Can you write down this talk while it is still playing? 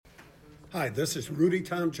Hi, this is Rudy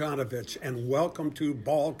Tomjanovich, and welcome to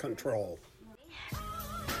Ball Control.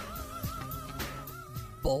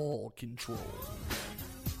 Ball Control.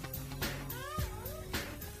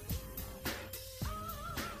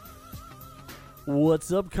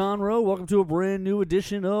 What's up, Conroe? Welcome to a brand new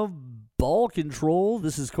edition of Ball Control.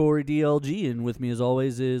 This is Corey DLG, and with me as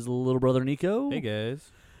always is little brother Nico. Hey,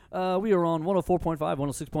 guys. We are on 104.5,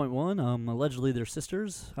 106.1. Allegedly they're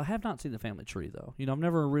sisters. I have not seen the family tree, though. You know, I've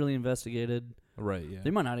never really investigated. Right, yeah.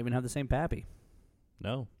 They might not even have the same pappy.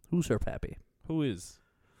 No. Who's her pappy? Who is?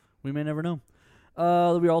 We may never know.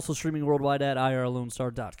 We're also streaming worldwide at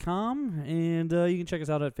irlonestar.com, and you can check us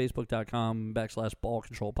out at facebook.com/Ball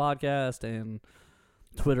Control Podcast and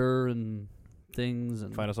Twitter and things.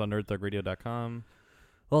 And Find us on nerdthugradio.com.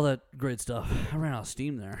 all that great stuff. I ran out of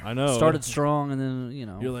steam there. I know. Started strong, and then, you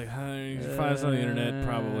know. You're like, hey, you find us on the internet,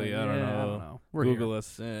 probably. I don't know. We're Google here.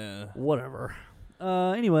 us. Yeah. Whatever.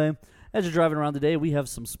 Anyway, as you're driving around today, we have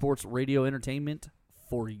some sports radio entertainment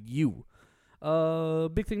for you.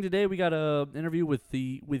 Big thing today, we got a interview with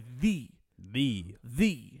the Rudy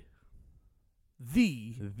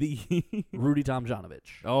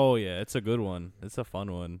Tomjanovich. Oh, yeah. It's a good one. It's a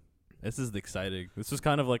fun one. This is exciting. This was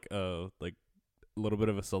kind of like a little bit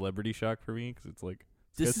of a celebrity shock for me because it's like,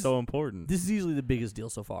 it's so important. This is easily the biggest deal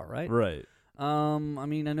so far, right? Right. I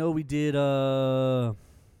mean, I know we did,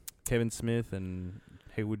 Kevin Smith and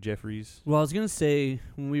Haywood Jeffries. well, I was going to say,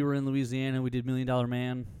 when we were in Louisiana, we did $1 Million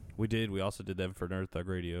Man. We did. We also did that for Nerd Thug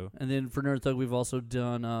Radio. And then for Nerd Thug, we've also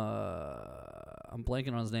done, I'm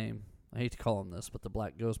blanking on his name. I hate to call him this, but the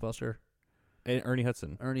Black Ghostbuster. And Ernie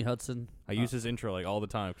Hudson. Ernie Hudson. I use his intro like all the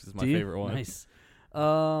time because it's my Do you? favorite one. Nice.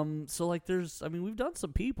 So like we've done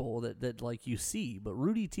some people that like you see, but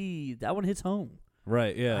Rudy T, that one hits home.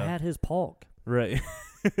 Right, yeah. I had his pog. Right.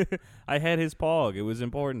 I had his pog. It was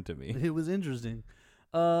important to me. It was interesting.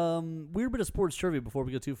 Weird bit of sports trivia before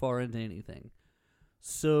we go too far into anything.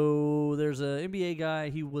 So there's an NBA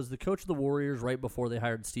guy. He was the coach of the Warriors right before they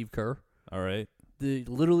hired Steve Kerr. All right.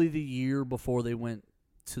 Literally the year before they went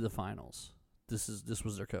to the finals. This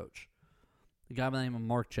was their coach. The guy by the name of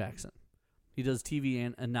Mark Jackson. He does TV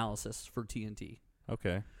and analysis for TNT.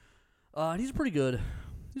 Okay. He's pretty good.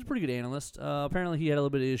 He's a pretty good analyst. Apparently, he had a little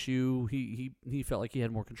bit of issue. He felt like he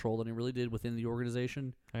had more control than he really did within the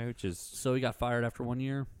organization. Which is So he got fired after 1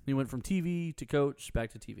 year. He went from TV to coach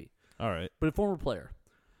back to TV. all right. But a former player.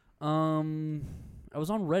 I was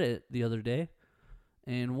on Reddit the other day,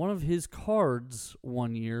 and one of his cards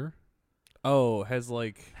 1 year Oh, has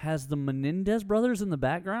the Menendez brothers in the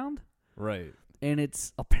background, right. and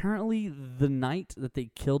it's apparently the night that they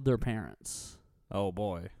killed their parents. Oh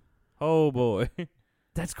boy. Oh boy.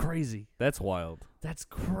 That's crazy. That's wild. That's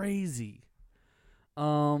crazy.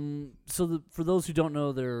 So for those who don't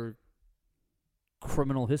know their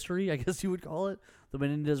criminal history, I guess you would call it, the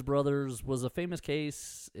Menendez brothers was a famous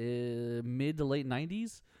case mid to late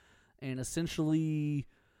 90s, and essentially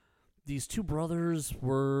these two brothers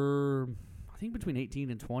were, I think, between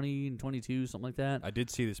 18 and 20 and 22, something like that. I did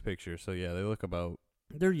see this picture, so yeah, they look about.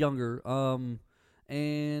 They're younger,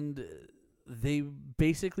 and they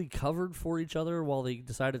basically covered for each other while they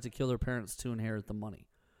decided to kill their parents to inherit the money.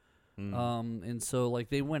 And so, like,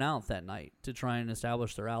 they went out that night to try and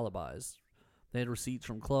establish their alibis. They had receipts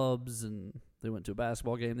from clubs, and they went to a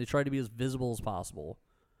basketball game. They tried to be as visible as possible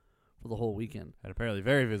for the whole weekend. And apparently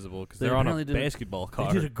very visible because They they're on a apparently did basketball They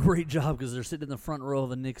card. did a great job because they're sitting in the front row of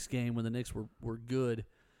a Knicks game when the Knicks were good.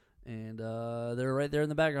 And they're right there in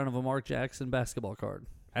the background of a Mark Jackson basketball card.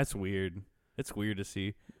 That's weird. It's weird to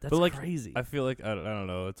see. That's but like, crazy. I feel like, I don't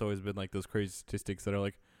know, it's always been like those crazy statistics that are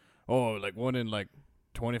like, oh, like one in like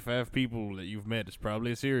 25 people that you've met is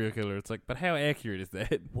probably a serial killer. It's like, but how accurate is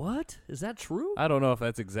that? What? Is that true? I don't know if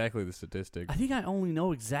that's exactly the statistic. I think I only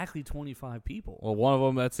know exactly 25 people. Well, one of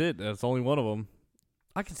them, that's it. That's only one of them.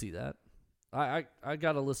 I can see that. I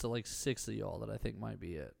got a list of like 6 of y'all that I think might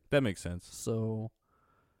be it. That makes sense. So,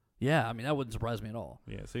 yeah, I mean, that wouldn't surprise me at all.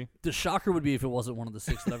 Yeah, see? The shocker would be if it wasn't one of the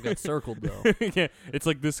 6 that I've got circled, though. Yeah, it's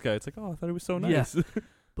like this guy. It's like, oh, I thought it was so nice. Yeah.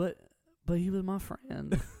 But he was my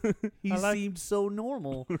friend. He seemed so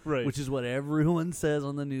normal. Right. Which is what everyone says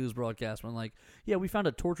on the news broadcast. When like, yeah, we found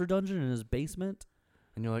a torture dungeon in his basement.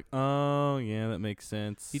 And you're like, oh, yeah, that makes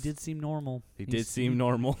sense. He did seem normal. He did seem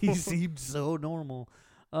normal. He seemed so normal.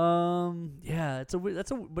 Yeah,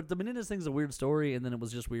 but the Menendez thing's a weird story, and then it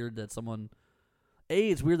was just weird that someone, A,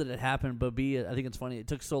 it's weird that it happened, but B, I think it's funny it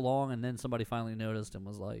took so long, and then somebody finally noticed and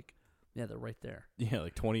was like, yeah, they're right there. Yeah,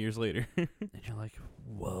 like 20 years later. And you're like,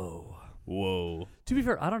 whoa. Whoa. To be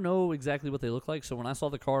fair, I don't know exactly what they look like, so when I saw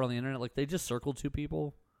the card on the internet, like, they just circled 2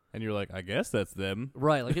 people. And you're like, I guess that's them.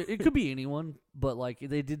 Right, like it could be anyone, but like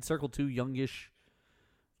they did circle 2 youngish,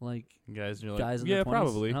 like Guys, and you're guys like, in yeah, their 20s.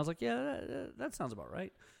 probably. And I was like, yeah, that sounds about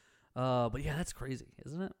right. But yeah, that's crazy,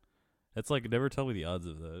 isn't it? It's like, never tell me the odds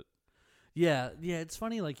of that. Yeah, it's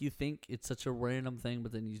funny. Like you think it's such a random thing,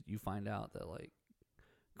 but then you find out that like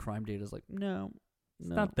crime data is like no, It's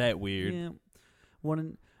not that weird. Yeah,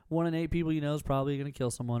 one in 8 people you know is probably gonna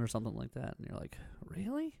kill someone or something like that, and you're like,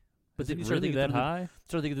 really? But Is then it you start really thinking that high?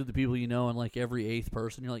 start thinking through the people you know, and like every 8th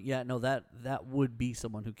person, you're like, yeah, no, that would be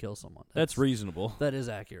someone who kills someone. That's reasonable. That is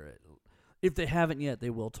accurate. If they haven't yet, they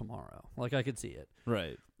will tomorrow. Like I could see it.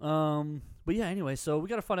 Right. But yeah, anyway, so we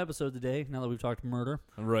got a fun episode today. Now that we've talked murder,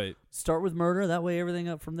 Right. start with murder. That way, everything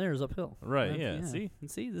up from there is uphill. Right, yeah. See,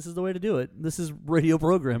 this is the way to do it. This is radio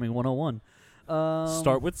programming 101.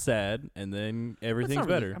 Start with sad, and then everything's that's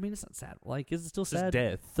not really- better. I mean, it's not sad. Like, is it still It's just sad?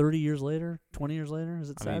 death. 30 years later, 20 years later, is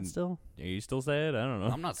it I sad mean, still? Are you still sad? I don't know.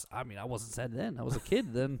 I'm not. I mean, I wasn't sad then. I was a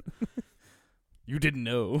kid then. You didn't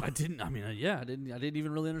know. I didn't. I mean, yeah, I didn't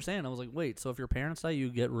even really understand. I was like, wait, so if your parents die, you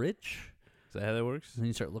get rich? Is that how that works? And then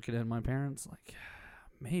you start looking at my parents, like,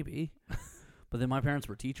 maybe. But then my parents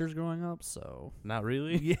were teachers growing up, so Not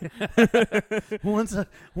really. yeah.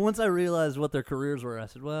 once I realized what their careers were, I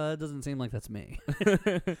said, well, it doesn't seem like that's me.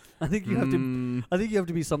 I think you have to. I think you have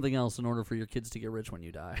to be something else in order for your kids to get rich when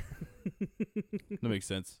you die. That makes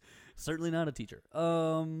sense. Certainly not a teacher.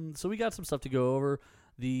 So we got some stuff to go over.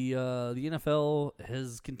 The NFL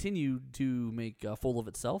has continued to make a fool of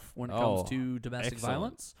itself when it comes to domestic excellent.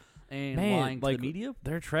 violence and Man, lying to like, the media.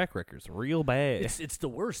 Their track record's real bad. It's the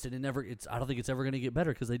worst, and I don't think it's ever going to get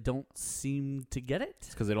better because they don't seem to get it.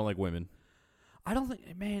 It's because they don't like women. I don't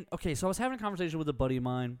think, man. Okay, so I was having a conversation with a buddy of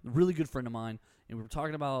mine, a really good friend of mine, and we were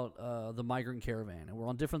talking about the migrant caravan, and we're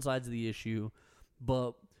on different sides of the issue.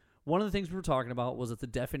 But one of the things we were talking about was that the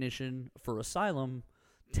definition for asylum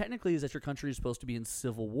technically is that your country is supposed to be in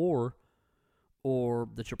civil war, or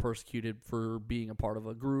that you're persecuted for being a part of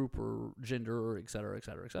a group or gender, or et cetera, et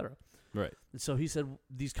cetera, et cetera. Right. And so he said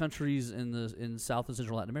these countries in South and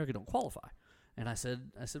Central Latin America don't qualify. And I said,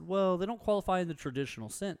 well, they don't qualify in the traditional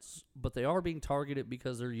sense, but they are being targeted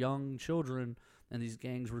because they're young children, and these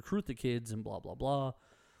gangs recruit the kids and blah, blah, blah.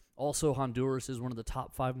 Also, Honduras is one of the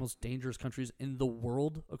top 5 most dangerous countries in the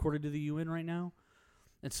world, according to the UN right now.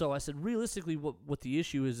 And so I said, realistically, what the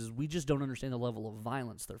issue is we just don't understand the level of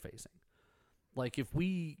violence they're facing. Like, if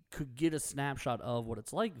we could get a snapshot of what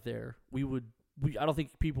it's like there, I don't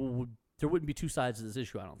think there wouldn't be 2 sides to this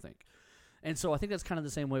issue, I don't think. And so I think that's kind of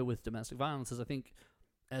the same way with domestic violence, is I think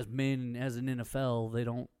as men, as an NFL, they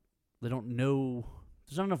don't know.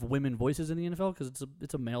 There's not enough women voices in the NFL because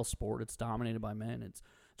it's a male sport. It's dominated by men. It's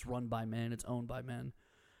run by men. It's owned by men.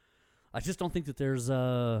 I just don't think that there's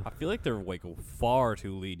I feel like they're like far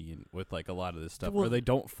too lenient with like a lot of this stuff, Well, where they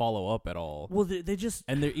don't follow up at all. well, they just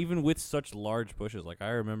And they're even with such large pushes. Like I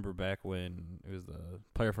remember back when it was the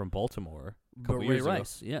player from Baltimore a couple Ray years ago.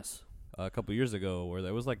 Rice, yes. A couple years ago, where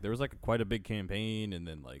there was quite a big campaign, and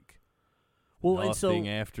then like Well, and so nothing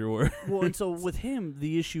afterward. and so with him,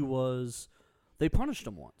 the issue was they punished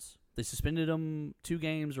him once. They suspended him 2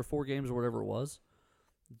 games or 4 games or whatever it was.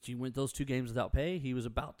 He went those 2 games without pay. He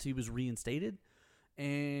was reinstated,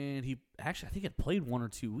 and he actually, I think, had played 1 or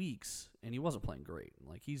 2 weeks, and he wasn't playing great.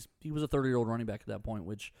 Like he was a 30-year-old running back at that point,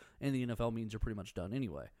 which in the NFL means you're pretty much done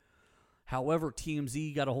anyway. However,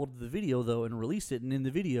 TMZ got a hold of the video though and released it, and in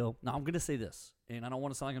the video, now I'm going to say this, and I don't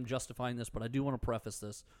want to sound like I'm justifying this, but I do want to preface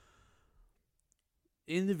this.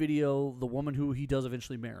 In the video, the woman who he does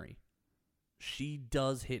eventually marry, she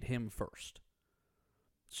does hit him first.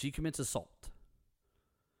 She commits assault.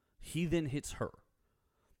 He then hits her.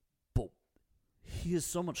 But he is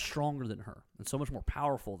so much stronger than her and so much more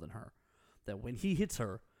powerful than her that when he hits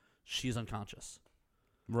her, she is unconscious.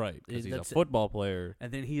 Right, because he's a That's it. football player.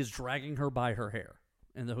 And then he is dragging her by her hair.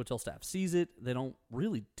 And the hotel staff sees it. They don't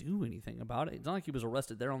really do anything about it. It's not like he was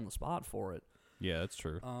arrested there on the spot for it. Yeah, that's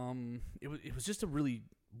true. It was just a really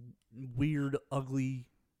weird, ugly,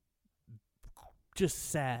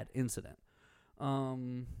 just sad incident.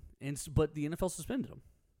 But the NFL suspended him.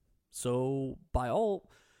 So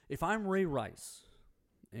if I'm Ray Rice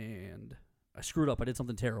and I screwed up, I did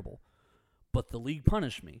something terrible, but the league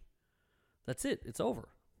punished me, that's it. It's over.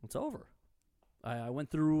 It's over. I went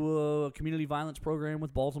through a community violence program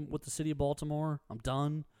with the city of Baltimore. I'm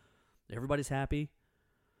done. Everybody's happy.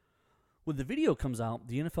 When the video comes out,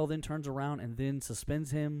 the NFL then turns around and then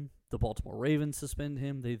suspends him. The Baltimore Ravens suspend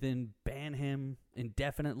him. They then ban him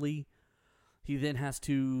indefinitely. He then has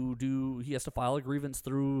to file a grievance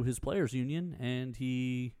through his players' union, and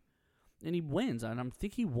he wins. And I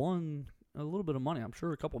think he won a little bit of money. I'm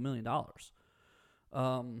sure $2 million.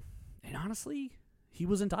 And honestly, he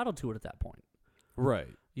was entitled to it at that point. Right.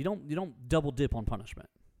 You don't double dip on punishment.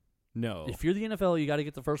 No. If you're the NFL, you got to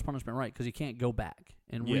get the first punishment right because you can't go back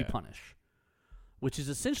and Yeah. repunish, which is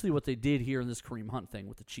essentially what they did here in this Kareem Hunt thing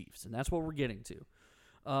with the Chiefs, and that's what we're getting to.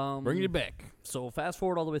 Bring it back. So fast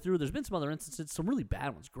forward all the way through. There's been some other instances, some really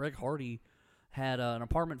bad ones. Greg Hardy had an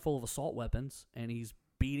apartment full of assault weapons, and he's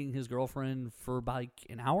beating his girlfriend for about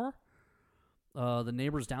an hour. The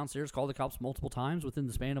neighbors downstairs called the cops multiple times within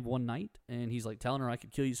the span of one night, and he's like telling her, "I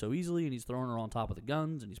could kill you so easily," and he's throwing her on top of the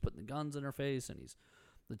guns, and he's putting the guns in her face, and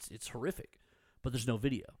it's horrific. But there's no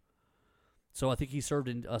video. So I think he served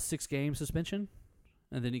in a 6-game suspension,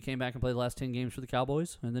 and then he came back and played the last 10 games for the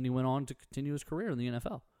Cowboys, and then he went on to continue his career in the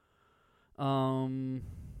NFL,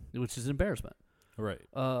 which is an embarrassment. Right.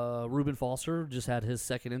 Reuben Foster just had his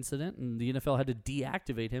second incident, and the NFL had to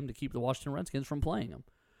deactivate him to keep the Washington Redskins from playing him.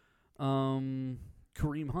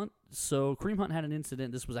 Kareem Hunt. So Kareem Hunt had an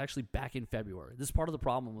incident. This was actually back in February. This is part of the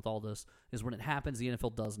problem with all this is when it happens, the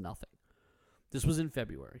NFL does nothing. This was in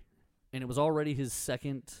February, and it was already his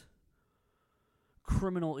second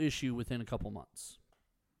criminal issue within a couple months.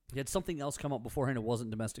 He had something else come up beforehand. It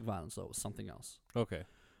wasn't domestic violence, though. It was something else. Okay.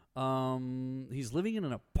 He's living in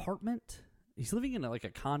an apartment. He's living in a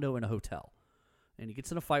condo in a hotel, and he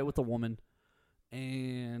gets in a fight with a woman.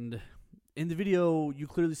 And in the video, you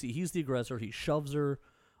clearly see he's the aggressor. He shoves her.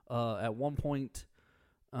 At one point,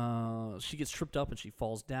 she gets tripped up and she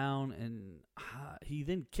falls down, and he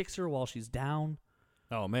then kicks her while she's down.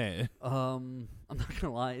 Oh man. I'm not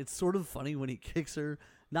gonna lie, it's sort of funny when he kicks her.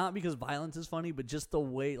 Not because violence is funny, but just the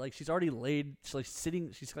way, she's already laid, she's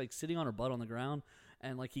sitting on her butt on the ground,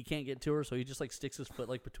 and he can't get to her, so he just sticks his foot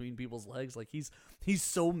between people's legs. He's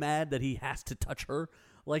so mad that he has to touch her.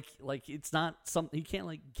 It's not something, he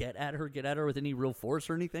can't get at her with any real force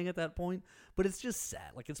or anything at that point. But it's just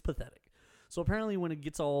sad, it's pathetic. So apparently when it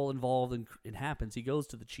gets all involved and it happens, he goes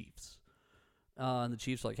to the Chiefs. And the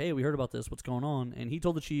Chiefs are like, "Hey, we heard about this. What's going on?" And he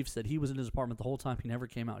told the Chiefs that he was in his apartment the whole time. He never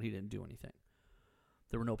came out. He didn't do anything.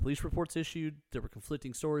 There were no police reports issued. There were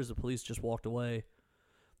conflicting stories. The police just walked away.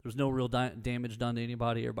 There was no real damage done to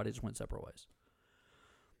anybody. Everybody just went separate ways.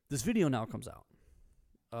 This video now comes out.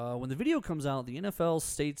 When the video comes out, the NFL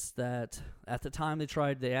states that at the time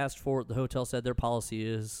they asked for it, the hotel said their policy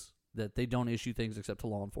is that they don't issue things except to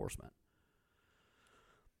law enforcement.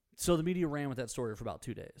 So the media ran with that story for about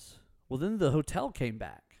 2 days. Well, then the hotel came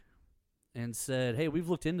back and said, "Hey, we've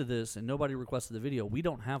looked into this and nobody requested the video. We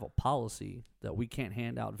don't have a policy that we can't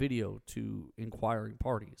hand out video to inquiring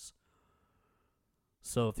parties.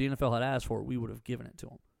 So if the NFL had asked for it, we would have given it to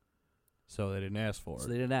them." So they didn't ask for it. So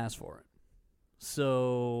they didn't ask for it.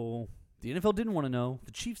 So the NFL didn't want to know.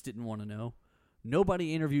 The Chiefs didn't want to know.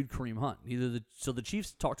 Nobody interviewed Kareem Hunt. So the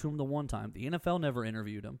Chiefs talked to him the one time. The NFL never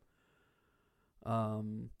interviewed him.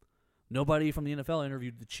 Nobody from the NFL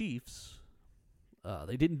interviewed the Chiefs.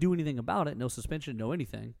 They didn't do anything about it. No suspension, no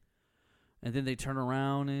anything. And then they turn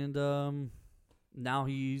around and now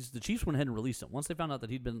the Chiefs went ahead and released him. Once they found out that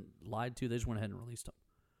he'd been lied to, they just went ahead and released him.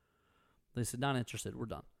 They said, "Not interested. We're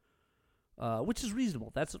done." Which is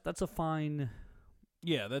reasonable. That's a fine.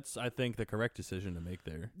 Yeah, that's, I think, the correct decision to make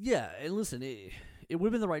there. Yeah, and listen, it would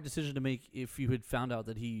have been the right decision to make if you had found out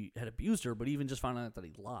that he had abused her, but even just found out that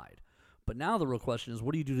he lied. But now the real question is,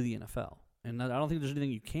 what do you do to the NFL? And I don't think there's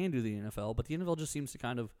anything you can do to the NFL, but the NFL just seems to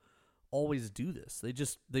kind of always do this.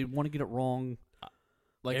 They want to get it wrong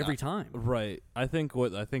every time. Right. I think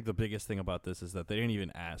the biggest thing about this is that they didn't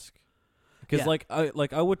even ask. Because Yeah.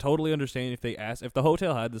 I would totally understand if they asked, if the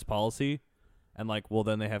hotel had this policy, and well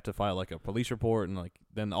then they have to file a police report, and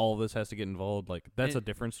then all of this has to get involved. That's a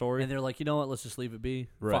different story. And they're like, "You know what? Let's just leave it be."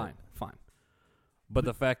 Right. Fine. But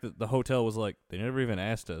the fact that the hotel was they never even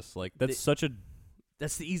asked us, that's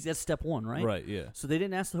That's step one, right? Right. Yeah. So they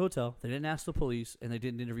didn't ask the hotel, they didn't ask the police, and they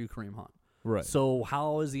didn't interview Kareem Hunt. Right. So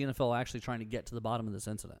how is the NFL actually trying to get to the bottom of this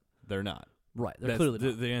incident? They're not. Right. They're clearly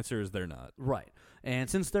not. The answer is they're not. Right. And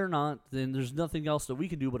since they're not, then there's nothing else that we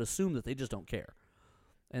can do but assume that they just don't care.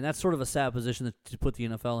 And that's sort of a sad position to put the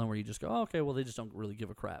NFL in, where you just go, "Oh, okay, well, they just don't really give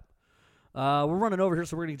a crap." We're running over here,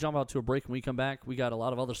 so we're going to jump out to a break. When we come back, we got a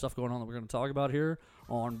lot of other stuff going on that we're going to talk about here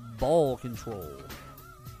on Ball Control.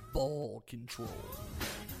 Ball Control.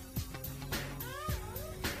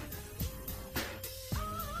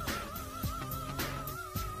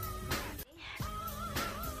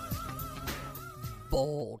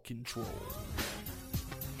 Ball Control.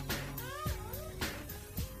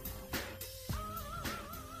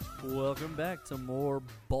 Welcome back to more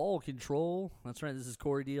Ball Control. That's right, this is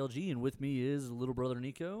Corey DLG, and with me is little brother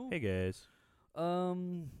Nico. Hey guys.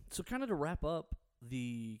 So kind of to wrap up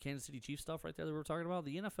the Kansas City Chiefs stuff right there that we were talking about,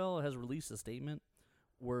 the NFL has released a statement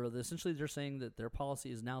where essentially they're saying that their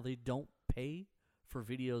policy is now they don't pay for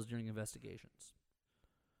videos during investigations.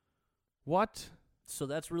 What? So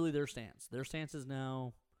that's really their stance. Their stance is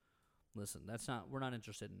now, listen, we're not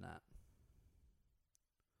interested in that.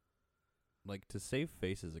 Like, to save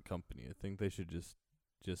face as a company, I think they should just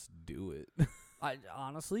do it. I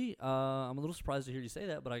honestly, I'm a little surprised to hear you say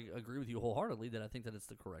that, but I agree with you wholeheartedly that I think that it's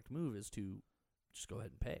the correct move is to just go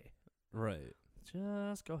ahead and pay. Right.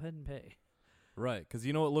 Just go ahead and pay. Right, because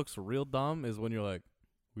you know what looks real dumb is when you're like,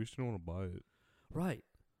 we just don't want to buy it. Right.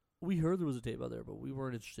 We heard there was a tape out there, but we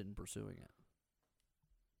weren't interested in pursuing it.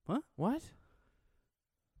 Huh? What?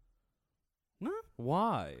 Huh?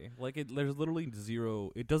 Why? Like, there's literally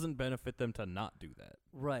zero. It doesn't benefit them to not do that.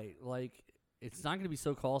 Right. Like, it's not going to be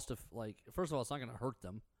so first of all, it's not going to hurt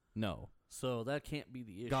them. No. So that can't be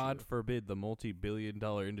the issue. God forbid the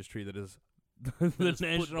multi-billion-dollar industry that is the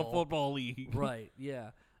National Football League. Right,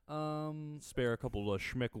 yeah. Spare a couple of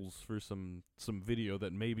schmeckles for some video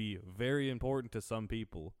that may be very important to some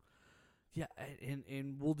people. Yeah,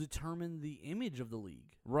 and will determine the image of the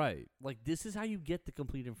league. Right. Like, this is how you get the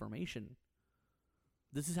complete information.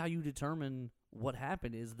 This is how you determine what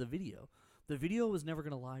happened is the video. The video is never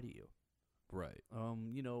going to lie to you. Right.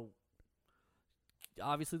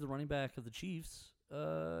 Obviously the running back of the Chiefs,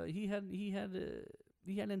 he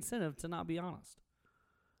had incentive to not be honest.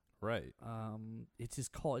 Right. It's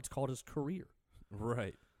called his career.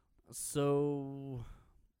 Right. So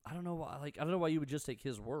I don't know why you would just take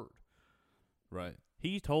his word. Right.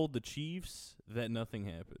 He told the Chiefs that nothing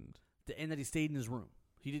happened. And that he stayed in his room.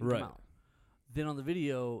 He didn't come out. Then on the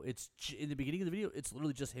video, in the beginning of the video, it's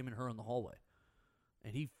literally just him and her in the hallway.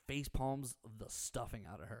 And he face palms the stuffing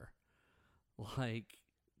out of her. Like,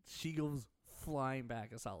 she goes flying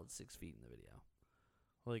back a solid 6 feet in the video.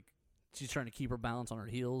 Like, she's trying to keep her balance on her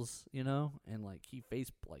heels, you know? And like he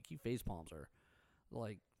face palms her.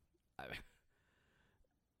 Like,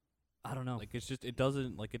 I don't know. Like, it's just it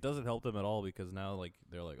doesn't help them at all because now like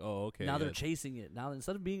they're like, oh, okay. Now they're chasing it. Now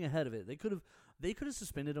instead of being ahead of it, they could have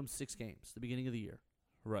suspended him 6 games at the beginning of the year.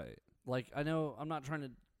 Right. Like, I know I'm not trying to.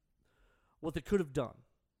 What they could have done,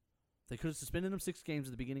 they could have suspended him 6 games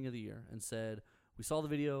at the beginning of the year and said, "We saw the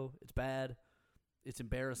video. It's bad. It's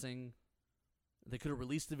embarrassing." They could have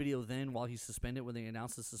released the video then while he's suspended when they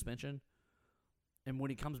announced the suspension, and when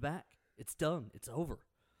he comes back, it's done. It's over.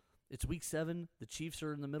 It's week 7. The Chiefs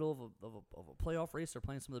are in the middle of a playoff race. They're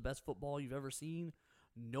playing some of the best football you've ever seen.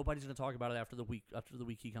 Nobody's going to talk about it after the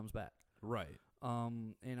week he comes back. Right.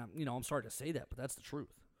 And I'm sorry to say that, but that's the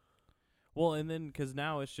truth. Well, and then because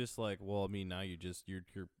now it's just like, well, I mean, now you're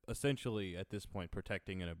essentially at this point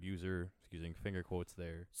protecting an abuser, using finger quotes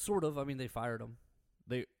there. Sort of. I mean, they fired him.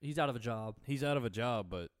 He's out of a job. He's out of a job,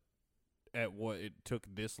 but at what it took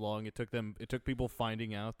this long, it took people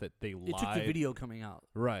finding out that they lied. It took the video coming out,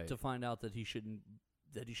 right, to find out that he should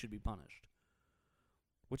be punished.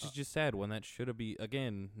 Which is just sad when that should have been.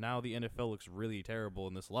 Again, now the NFL looks really terrible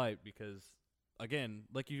in this light because, again,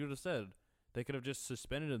 like you would have said, they could have just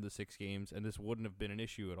suspended him the 6 games, and this wouldn't have been an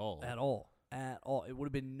issue at all. At all. It would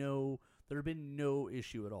have been there would have been no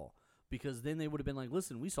issue at all. Because then they would have been like,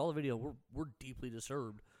 listen, we saw the video. We're deeply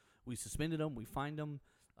disturbed. We suspended him. We fined him.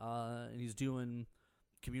 And he's doing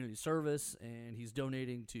community service, and he's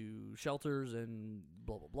donating to shelters and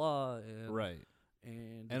blah, blah, blah. And, right.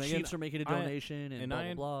 And the Chiefs are making a donation and blah,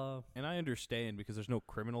 blah, blah. And I understand because there's no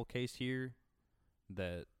criminal case here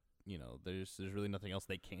that, there's really nothing else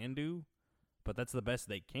they can do. But that's the best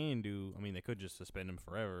they can do. I mean, they could just suspend him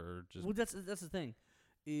forever or just. Well, that's the thing.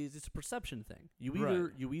 Is it's a perception thing. You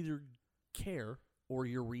either care or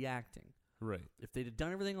you're reacting. Right. If they'd have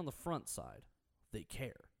done everything on the front side, they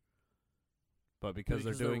care. But because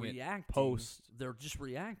they're doing it post, they're just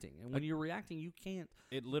reacting. And when you're reacting, you can't.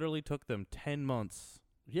 It literally took them 10 months.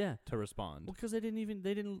 Yeah. To respond. Well, because they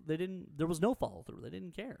didn't. There was no follow through. They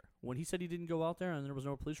didn't care. When he said he didn't go out there and there was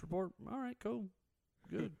no police report, all right, cool,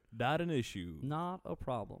 good. Not an issue. Not a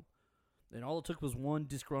problem. And all it took was one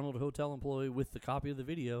disgruntled hotel employee with the copy of the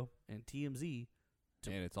video and TMZ.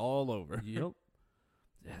 And it's all over. Yep.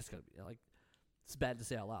 Yeah, it's gotta be like. It's bad to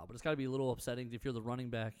say out loud, but it's got to be a little upsetting if you're the running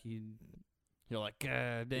back. You're like,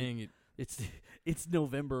 God dang it. It's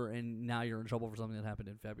November, and now you're in trouble for something that happened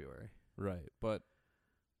in February. Right, but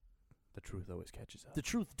the truth always catches up. The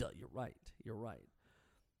truth does. You're right. You're right.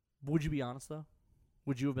 Would you be honest, though?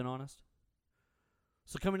 Would you have been honest?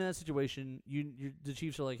 So coming in that situation, the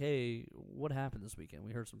Chiefs are like, hey, what happened this weekend?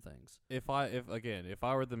 We heard some things. If I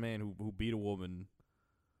were the man who beat a woman...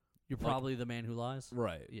 You're probably the man who lies?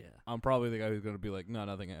 Right. Yeah. I'm probably the guy who's going to be like, no,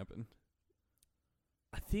 nothing happened.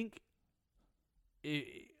 I think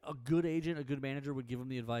a good agent, a good manager would give him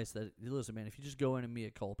the advice that, listen, man, if you just go in and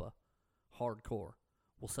mea culpa, hardcore,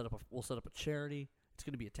 we'll set up a charity. It's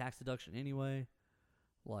going to be a tax deduction anyway.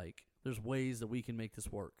 Like, there's ways that we can make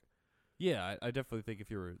this work. Yeah, I definitely think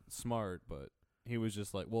if you were smart, but he was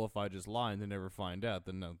just like, well, if I just lie and they never find out,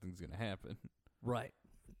 then nothing's going to happen. Right.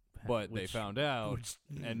 But they found out,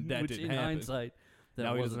 and that didn't happen. In hindsight,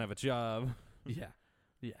 now he doesn't have a job. Yeah.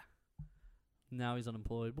 Now he's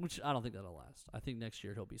unemployed, which I don't think that'll last. I think next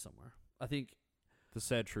year he'll be somewhere. I think the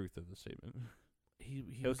sad truth of the statement.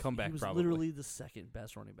 He'll come back. He was probably literally the second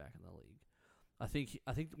best running back in the league.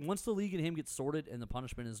 I think once the league and him get sorted and the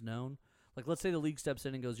punishment is known, like let's say the league steps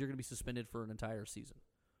in and goes, you're going to be suspended for an entire season.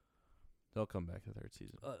 They'll come back the third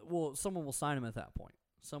season. Well, someone will sign him at that point.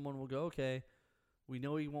 Someone will go, okay, we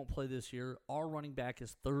know he won't play this year. Our running back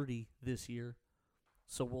is 30 this year,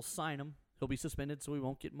 so we'll sign him. He'll be suspended, so he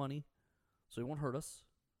won't get money. So he won't hurt us.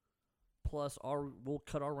 Plus, we'll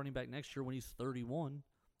cut our running back next year when he's 31,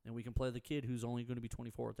 and we can play the kid who's only going to be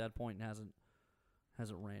 24 at that point and hasn't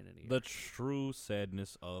ran any. The true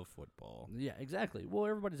sadness of football. Yeah, exactly. Well,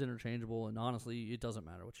 everybody's interchangeable, and honestly, it doesn't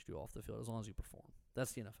matter what you do off the field as long as you perform.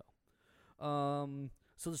 That's the NFL.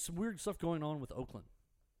 So there's some weird stuff going on with Oakland.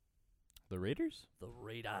 The Raiders? The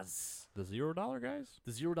Raiders. The $0 guys?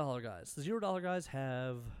 The $0 guys. The $0 guys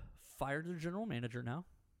have fired their general manager now.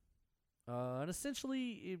 And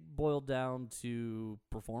essentially, it boiled down to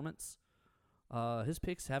performance. His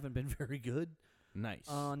picks haven't been very good. Nice.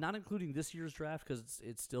 Not including this year's draft because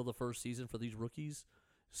it's still the first season for these rookies.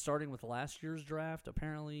 Starting with last year's draft,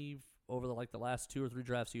 apparently over the last 2 or 3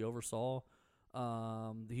 drafts he oversaw,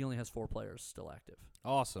 he only has 4 players still active.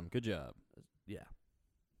 Awesome. Good job. Yeah.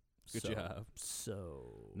 Good job.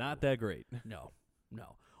 So not that great. No.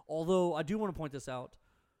 Although I do want to point this out.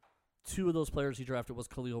 2 of those players he drafted was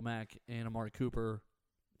Khalil Mack and Amari Cooper.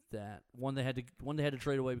 That one they had to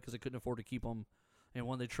trade away because they couldn't afford to keep them, and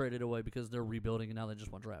one they traded away because they're rebuilding and now they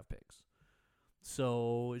just want draft picks.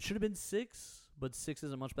 So it should have been 6, but 6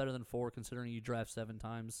 isn't much better than 4 considering you draft 7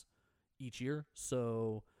 times each year.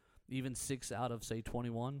 So even 6 out of say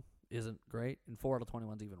 21 isn't great, and 4 out of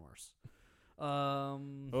 21 is even worse.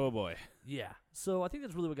 Oh boy. Yeah. So I think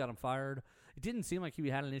that's really what got him fired. It didn't seem like he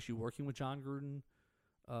had an issue working with John Gruden.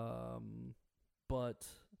 But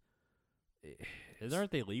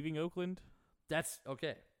aren't they leaving Oakland? That's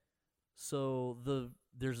okay. So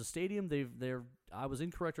there's a stadium. I was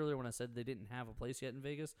incorrect earlier when I said they didn't have a place yet in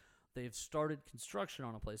Vegas. They've started construction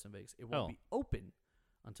on a place in Vegas. It won't be open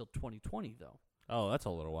until 2020 though. Oh, that's a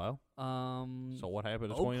little while. So what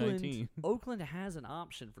happened in 2019? Oakland has an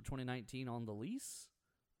option for 2019 on the lease.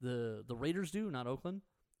 The Raiders do, not Oakland,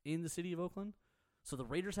 in the city of Oakland. So the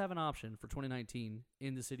Raiders have an option for 2019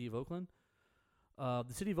 in the city of Oakland.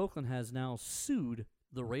 The city of Oakland has now sued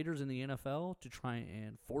the Raiders in the NFL to try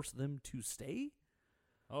and force them to stay.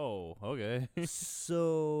 Oh, okay.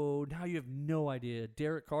 So now you have no idea.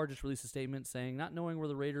 Derek Carr just released a statement saying not knowing where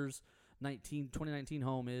the Raiders' 2019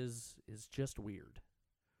 home is just weird.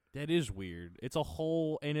 That is weird. It's a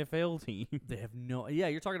whole NFL team. They have no. Yeah,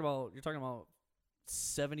 you're talking about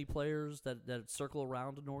 70 players that circle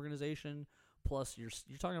around an organization. Plus, you're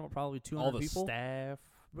talking about probably 200 all the people. Staff.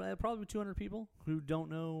 Probably 200 people who don't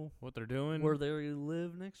know what they're doing, where they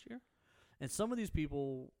live next year. And some of these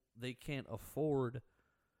people, they can't afford,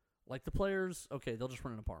 like the players, okay, they'll just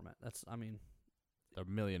rent an apartment. They're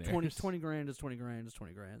millionaires. 20 grand is 20 grand is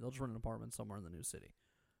 20 grand. They'll just rent an apartment somewhere in the new city.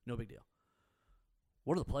 No big deal.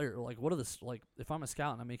 What are the players, if I'm a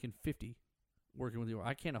scout and I'm making 50 working with you,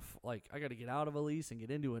 I can't, I got to get out of a lease and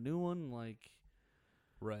get into a new one,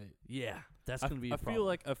 Right. Yeah, that's going to be a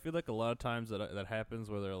problem. I feel like a lot of times that happens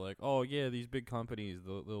where they're like, oh yeah, these big companies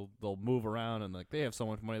they'll move around and they have so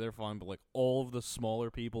much money they're fine, but all of the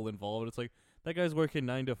smaller people involved, it's like that guy's working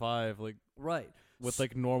 9 to 5, right,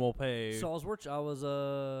 with normal pay. So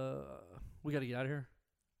we got to get out of here.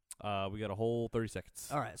 We got a whole 30 seconds.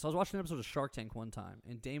 All right, so I was watching an episode of Shark Tank one time,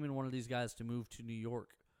 and Damon wanted these guys to move to New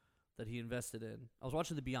York that he invested in. I was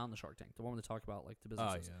watching the Beyond the Shark Tank, the one where they talk about the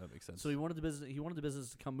businesses. Oh yeah, that makes sense. So he wanted the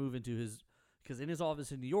business to come move into his, because in his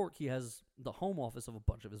office in New York he has the home office of a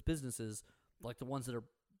bunch of his businesses, like the ones that are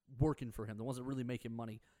working for him, the ones that really make him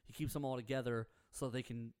money. He keeps them all together so they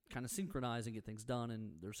can kind of synchronize and get things done,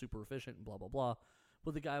 and they're super efficient and blah blah blah.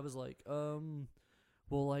 But the guy was like,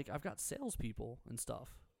 I've got salespeople and stuff,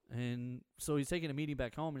 and so he's taking a meeting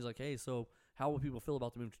back home. And he's like, hey, so how will people feel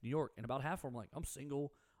about the move to New York? And about half of them are like, I'm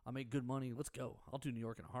single. I make good money. Let's go. I'll do New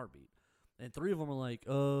York in a heartbeat. And 3 of them are like,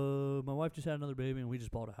 my wife just had another baby and we just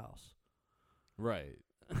bought a house. Right.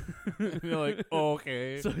 You're like,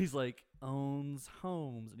 okay. So he's like, owns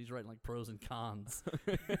homes, and he's writing like pros and cons.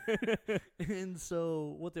 And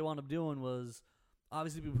so what they wound up doing was,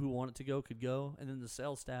 obviously people who wanted to go could go, and then the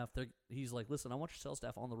sales staff, he's like, listen, I want your sales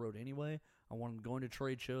staff on the road anyway. I want them going to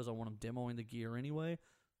trade shows. I want them demoing the gear anyway,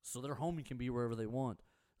 so their home can be wherever they want,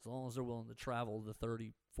 as long as they're willing to travel the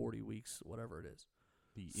 30, 40 weeks, whatever it is.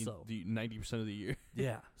 The 90% of the year.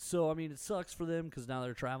 Yeah. So, I mean, it sucks for them because now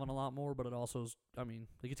they're traveling a lot more, but it also is, I mean,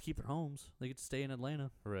 they get to keep their homes. They get to stay in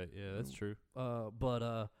Atlanta. Right, yeah, that's true.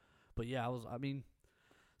 But yeah, I mean,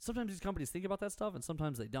 sometimes these companies think about that stuff and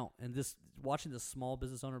sometimes they don't. And watching this small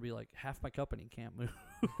business owner be like, half my company can't move.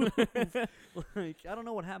 Like, I don't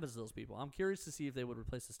know what happens to those people. I'm curious to see if they would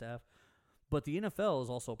replace the staff. But the NFL is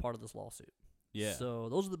also a part of this lawsuit. Yeah. So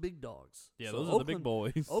those are the big dogs. Yeah, so those are the big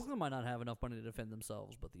boys. Oakland might not have enough money to defend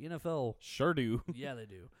themselves, but the NFL sure do. Yeah, they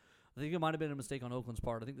do. I think it might have been a mistake on Oakland's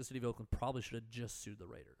part. I think the city of Oakland probably should have just sued the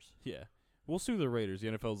Raiders. Yeah. We'll sue the Raiders. The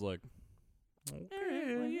NFL's like,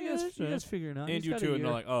 okay, well, you guys figure it out. And you two, and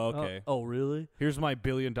they're like, oh, okay. Oh, really? Here's my $1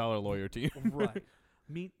 billion lawyer team. Right.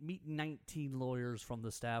 Meet 19 lawyers from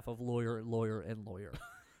the staff of lawyer.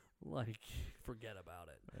 Like, forget about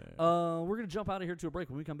it. We're going to jump out of here to a break.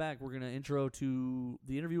 When we come back, we're going to intro to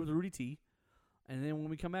the interview with Rudy T. And then when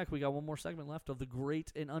we come back, we got one more segment left of the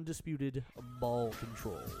great and undisputed Ball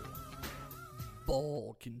Control.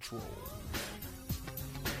 Ball Control.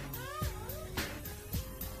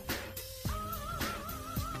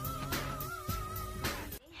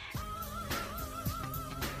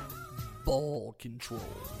 Ball Control.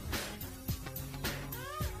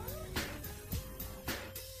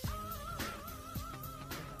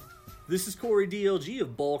 This is Corey DLG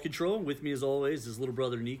of Ball Control, and with me as always is little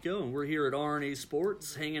brother Nico, and we're here at RNA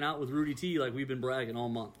Sports hanging out with Rudy T like we've been bragging all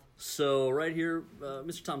month. So right here,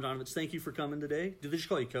 Mr. Tom Donovich, thank you for coming today. Did they just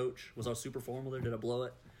call you Coach? Was I super formal there? Did I blow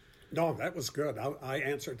it? No, that was good. I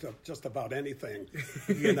answered to just about anything,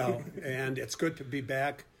 you know, and it's good to be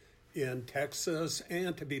back in Texas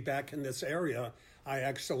and to be back in this area. I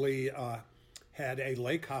actually had a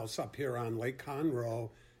lake house up here on Lake Conroe,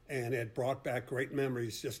 and it brought back great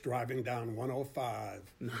memories just driving down 105.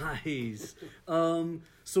 Nice.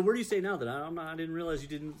 So where do you stay now? That I didn't realize you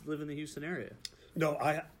didn't live in the Houston area. No,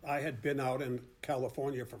 I had been out in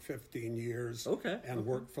California for 15 years. Okay. And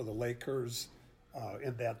worked for the Lakers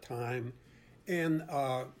in that time, and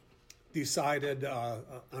decided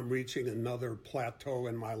I'm reaching another plateau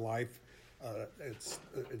in my life.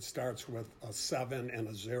 It starts with a 7 and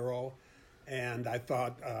a 0, and I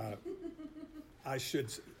thought I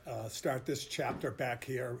should start this chapter back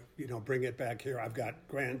here, you know, bring it back here. I've got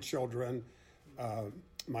grandchildren.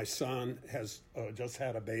 My son has just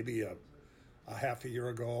had a baby a half a year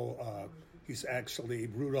ago. He's actually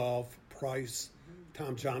Rudolph Price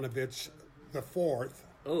Tomjanovich the fourth.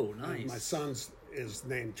 Oh, nice. And my son's is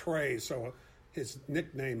named Trey, so his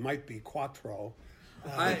nickname might be Quattro.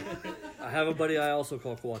 I have a buddy I also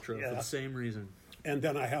call Quattro Yeah. for the same reason. And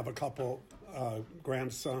then I have a couple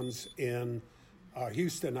grandsons in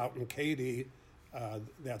Houston, out in Katy.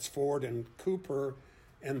 That's Ford and Cooper.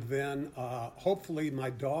 And then hopefully my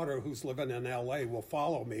daughter, who's living in L.A., will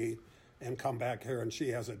follow me and come back here. And she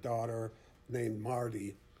has a daughter named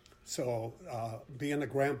Marty. So being a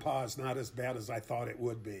grandpa is not as bad as I thought it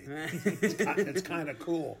would be. It's kind of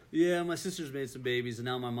cool. Yeah, my sister's made some babies, and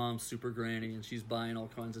now my mom's super granny, and she's buying all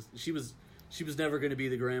kinds of. She was never going to be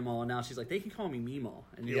the grandma, and now she's like, they can call me Mimo,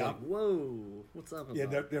 and you're like, whoa, what's up? Yeah,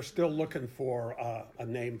 they're still looking for a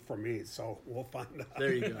name for me, so we'll find out.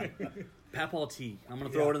 There you go, Papaw T. I'm going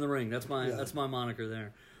to throw it in the ring. That's my moniker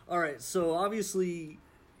there. All right, so obviously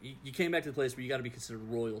you came back to the place where you got to be considered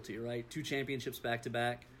royalty, right? 2 championships back to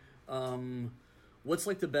back. What's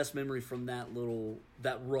like the best memory from that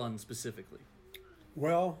run specifically?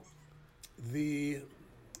 Well, the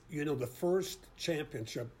first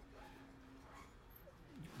championship,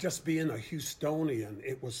 just being a Houstonian,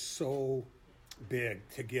 it was so big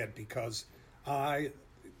to get because I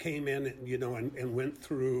came in, and went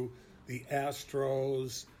through the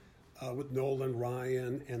Astros with Nolan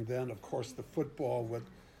Ryan, and then of course the football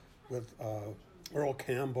with Earl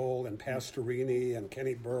Campbell and Pastorini and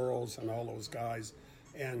Kenny Burroughs and all those guys.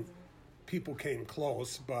 And people came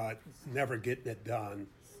close, but never getting it done.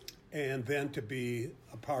 And then to be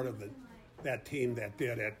a part of that team that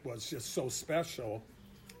did it was just so special.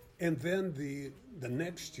 And then the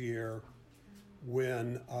next year,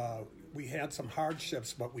 when we had some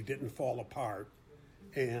hardships, but we didn't fall apart.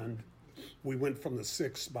 And we went from the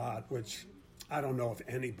 6th spot, which I don't know if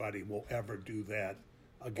anybody will ever do that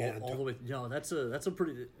again. All the way. No, that's a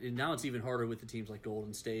pretty. And now it's even harder with the teams like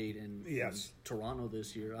Golden State and Toronto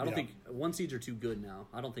this year. I don't think 1 seeds are too good now.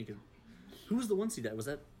 I don't think it. Who was the 1 seed? Was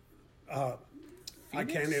that I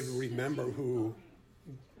can't even remember who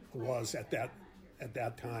was at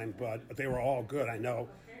that time, but they were all good. I know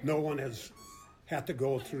no one has had to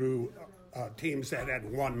go through teams that had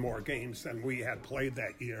won more games than we had played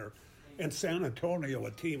that year. And San Antonio,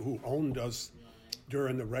 a team who owned us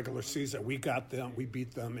during the regular season, we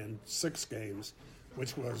beat them in 6 games,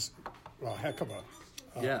 which was a heck of a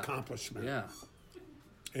accomplishment. Yeah.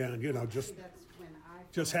 And, you know, just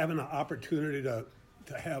having an opportunity to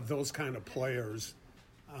have those kind of players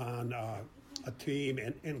on a team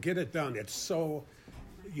and get it done. It's so,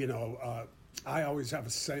 you know, I always have a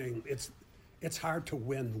saying, it's hard to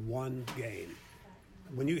win one game.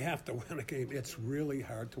 When you have to win a game, it's really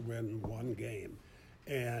hard to win one game.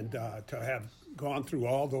 And to have gone through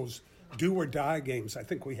all those do-or-die games, I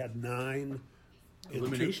think we had 9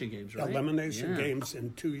 elimination games, right? Elimination games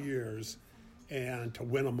in 2 years, and to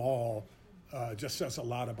win them all just says a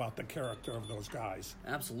lot about the character of those guys.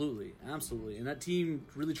 Absolutely. And that team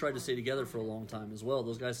really tried to stay together for a long time as well.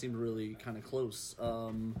 Those guys seemed really kind of close.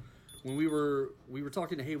 When we were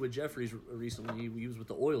talking to Haywood Jeffries recently, he was with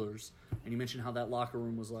the Oilers, and he mentioned how that locker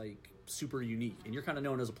room was like super unique. And you're kind of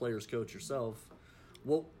known as a player's coach yourself.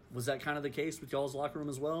 What was that kind of the case with y'all's locker room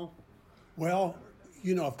as well? Well,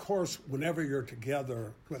 you know, of course, whenever you're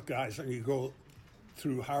together with guys and you go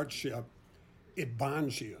through hardship, it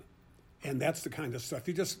bonds you. And that's the kind of stuff.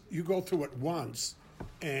 You go through it once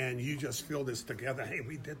and you just feel this together. Hey,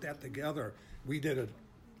 we did that together. We did it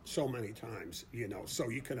so many times, you know, so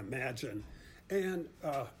you can imagine. And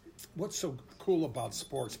what's so cool about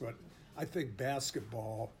sports, but I think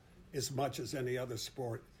basketball, as much as any other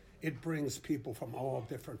sport, it brings people from all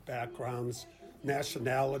different backgrounds,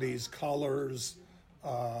 nationalities, colors,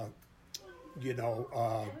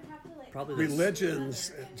 probably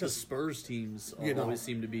religions. The Spurs teams always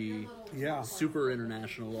seem to be super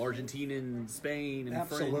international. Argentina, Spain, and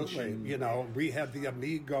absolutely. French. And, you know, we had the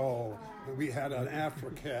Amigo, we had an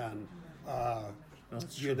African,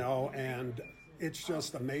 you know, and it's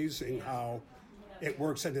just amazing how it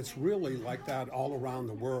works, and it's really like that all around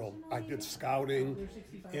the world. I did scouting,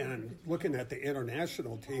 and looking at the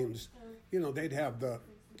international teams, you know, they'd have the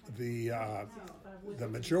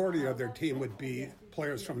majority of their team would be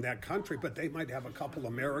players from that country, but they might have a couple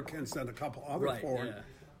Americans and a couple other foreign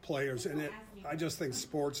players. And I just think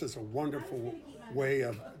sports is a wonderful way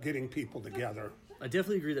of getting people together. I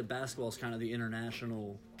definitely agree that basketball is kind of the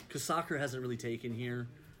international, because soccer hasn't really taken here.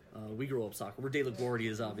 We grew up soccer. We're De La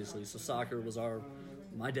Guardias, obviously, so soccer was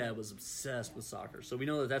my dad was obsessed with soccer. So we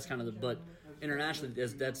know that's kind of but internationally,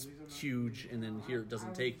 that's huge, and then here it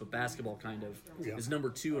doesn't take, but basketball kind of is number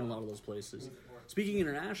 2 in a lot of those places. Speaking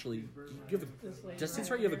internationally, you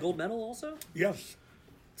have a gold medal also? Yes.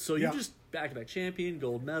 So you just back-to-back champion,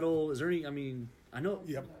 gold medal. Is there any, I know.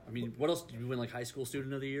 Yep. What else did you win? Like high school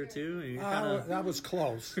student of the year too? That was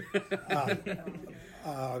close.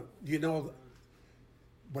 You know,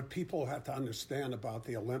 what people have to understand about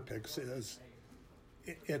the Olympics is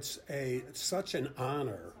it's such an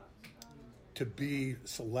honor to be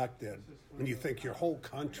selected when you think your whole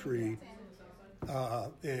country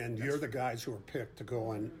and you're the guys who are picked to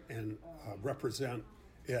go and represent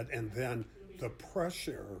it, and then the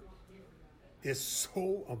pressure is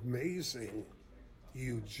so amazing.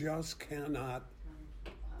 You just cannot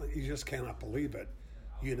believe it,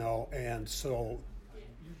 you know. And so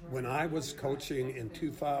when I was coaching in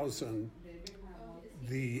 2000,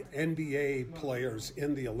 the NBA players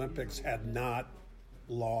in the Olympics had not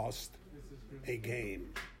lost a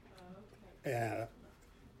game.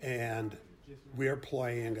 And we're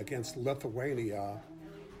playing against Lithuania,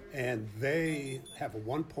 and they have a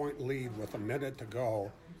 1-point lead with a minute to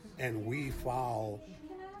go, and we foul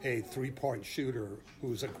a 3-point shooter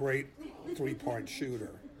who's a great 3-point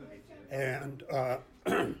shooter. And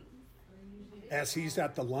as he's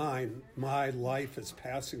at the line, my life is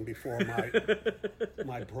passing before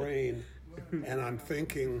my brain, and I'm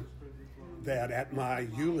thinking that at my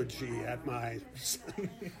eulogy, at my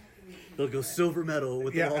they'll go silver medal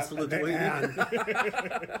with the loss to Lithuania.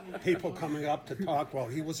 And people coming up to talk. Well,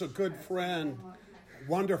 he was a good friend,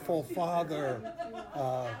 wonderful father,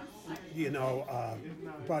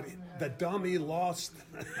 but the dummy lost,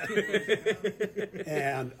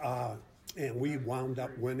 and we wound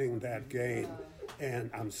up winning that game. And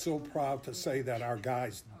I'm so proud to say that our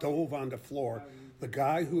guys dove on the floor. The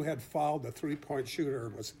guy who had fouled the 3-point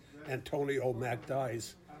shooter was Antonio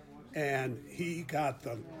McDyess, and he got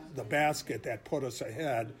the basket that put us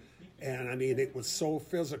ahead. And I mean, it was so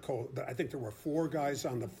physical. I think there were 4 guys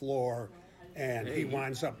on the floor, and he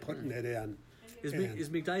winds up putting it in. Is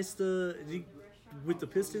McDyess with the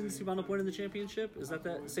Pistons? He wound up winning the championship. Is that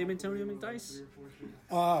same Antonio McDyess?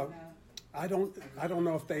 I don't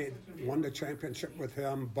know if they won the championship with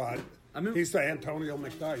him, but remember- he's the Antonio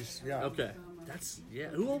McDyess. Yeah. Okay.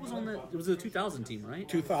 Who all was on that? It was the 2000 team, right?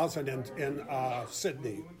 2000 in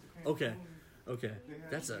Sydney. Okay.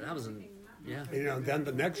 Yeah. You know, then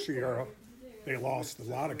the next year they lost a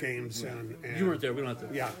lot of games, and You weren't there. We don't have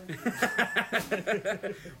to. Yeah.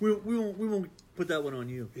 We won't put that one on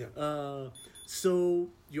you. Yeah. So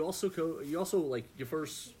you also like your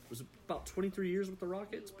first was it about 23 years with the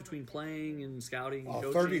Rockets between playing and scouting and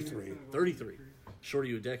coaching? 33. 33. Short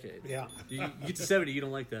of you a decade. Yeah. You get to 70, you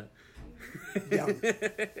don't like that. Yeah.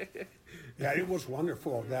 Yeah, it was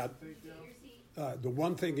wonderful. That the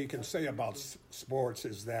one thing you can say about sports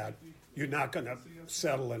is that you're not going to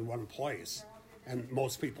settle in one place, and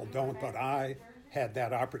most people don't. But I had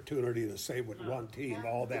that opportunity to stay with one team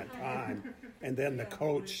all that time, and then the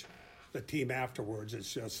coach, the team afterwards.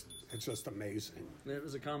 It's just amazing. That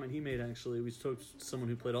was a comment he made, actually. We spoke to someone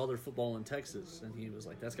who played all their football in Texas, and he was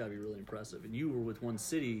like, that's got to be really impressive. And you were with one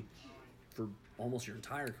city for almost your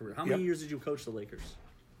entire career. How many years did you coach the Lakers?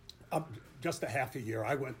 Just a half a year.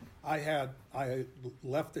 I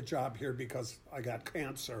left the job here because I got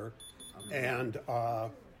cancer, and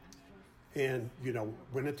you know,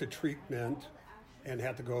 went into treatment and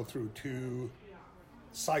had to go through 2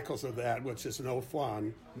 cycles of that, which is no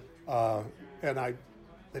fun. And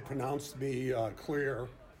they pronounced me clear,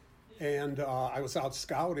 and I was out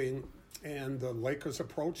scouting, and the Lakers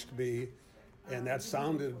approached me, and that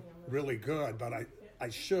sounded really good, but I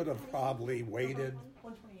should have probably waited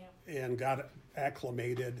and got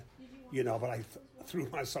acclimated, you know, but I threw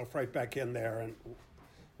myself right back in there. And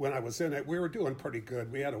when I was in it, we were doing pretty good.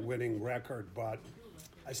 We had a winning record, but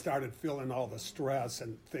I started feeling all the stress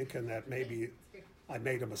and thinking that maybe I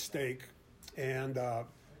made a mistake. And I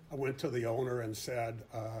went to the owner and said,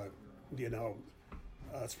 you know,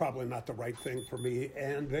 it's probably not the right thing for me.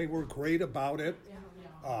 And they were great about it.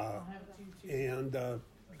 And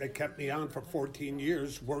they kept me on for 14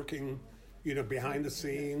 years working, you know, behind the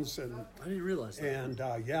scenes. And I didn't realize that.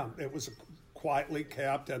 And yeah, it was quietly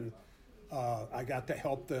kept, and I got to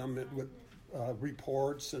help them with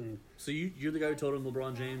reports. And So you're the guy who told him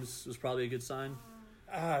LeBron James was probably a good sign?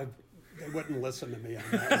 they wouldn't listen to me on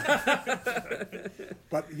that.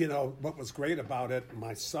 But, you know, what was great about it,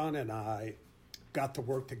 my son and I got to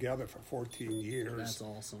work together for 14 years. That's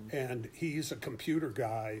awesome. And he's a computer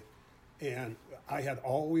guy, and I had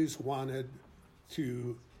always wanted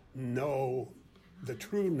to know the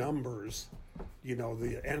true numbers, you know,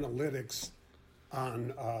 the analytics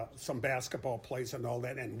on some basketball plays and all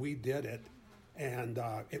that, and we did it, and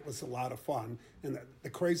it was a lot of fun. And the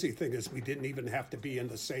crazy thing is we didn't even have to be in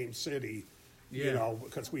the same city, you know,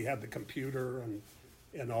 because we had the computer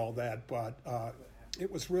and all that, but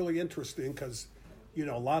it was really interesting because, you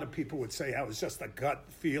know, a lot of people would say I was just a gut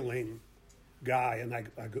feeling guy, and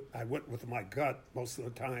I went with my gut most of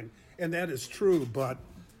the time, and that is true, but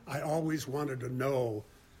I always wanted to know,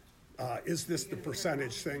 is this the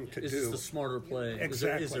percentage thing to do? Is this the smarter play?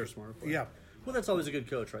 Exactly. Is there a smarter play? Yeah. Well, that's always a good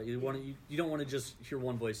coach, right? You don't want to just hear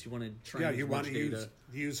one voice. You want to try. Yeah, and you want to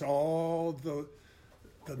use all the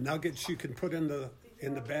nuggets you can put in the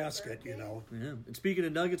basket, you know. Yeah. And speaking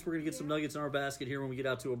of nuggets, we're gonna get some nuggets in our basket here when we get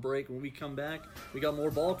out to a break. When we come back, we got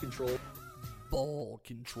more ball control. Ball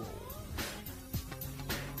control.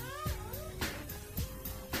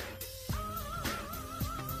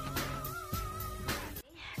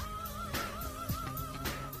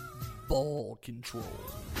 Ball control.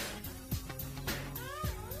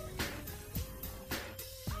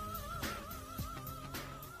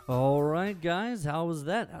 All right, guys, how was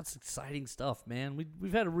that? That's exciting stuff, man.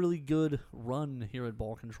 We've had a really good run here at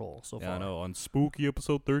Ball Control so far. Yeah, I know. On Spooky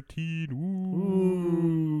episode 13.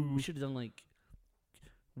 Ooh. We should have done like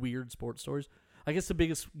weird sports stories. I guess the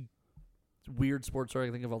biggest weird sports story I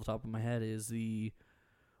can think of off the top of my head is the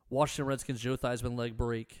Washington Redskins Joe Theismann leg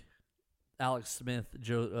break. Alex Smith,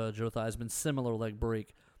 Joe Theismann, similar leg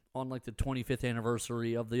break on like the 25th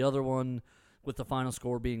anniversary of the other one, with the final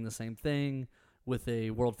score being the same thing, with a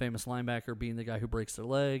world famous linebacker being the guy who breaks their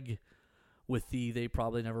leg, with they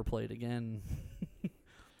probably never played again.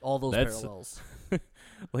 All those parallels.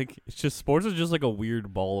 Like, it's just, sports is just like a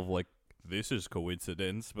weird ball of like, this is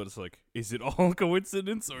coincidence, but it's like, is it all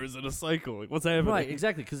coincidence or is it a cycle? Like, what's happening? Right,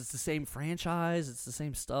 exactly, because it's the same franchise, it's the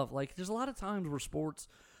same stuff. Like, there's a lot of times where sports,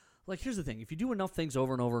 like, here's the thing: if you do enough things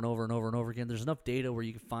over and over and over and over and over again, there's enough data where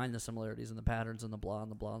you can find the similarities and the patterns and the blah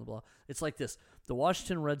and the blah and the blah. It's like this: the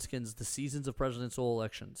Washington Redskins, the seasons of presidential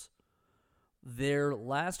elections, their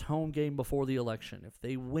last home game before the election, if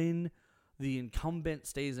they win, the incumbent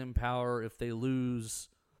stays in power. If they lose,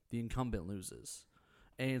 the incumbent loses.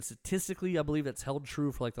 And statistically, I believe that's held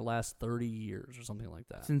true for like the last 30 years or something like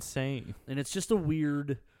that. It's insane. And it's just a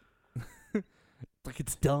weird, like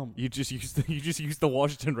it's dumb. You just use the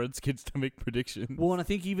Washington Redskins to make predictions. Well, and I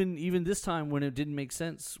think even this time when it didn't make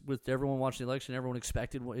sense with everyone watching the election, everyone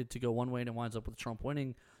expected it to go one way and it winds up with Trump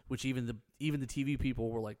winning, which even the TV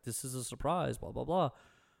people were like, this is a surprise, blah blah blah.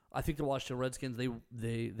 I think the Washington Redskins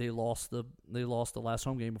they lost the last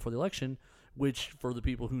home game before the election, which for the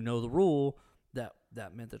people who know the rule,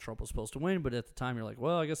 that meant that Trump was supposed to win, but at the time you're like,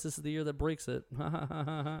 well, I guess this is the year that breaks it.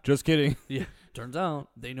 Just kidding. Yeah, turns out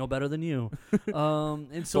they know better than you.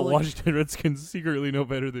 And so the Washington Redskins secretly know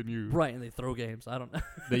better than you. Right, and they throw games. I don't know.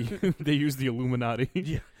 They use the Illuminati.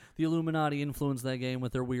 Yeah, the Illuminati influenced that game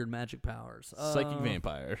with their weird magic powers. Psychic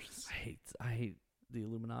vampires. I hate the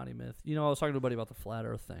Illuminati myth. You know, I was talking to a buddy about the flat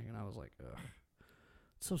Earth thing, and I was like, ugh,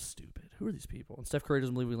 it's so stupid. Who are these people? And Steph Curry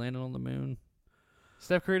doesn't believe we landed on the moon.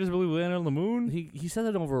 Steph Curry doesn't believe we landed on the moon? He said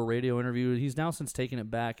that over a radio interview. He's now since taken it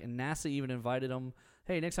back, and NASA even invited him,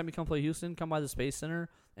 hey, next time you come play Houston, come by the Space Center,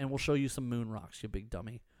 and we'll show you some moon rocks, you big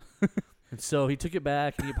dummy. And so he took it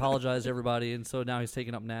back, and he apologized to everybody, and so now he's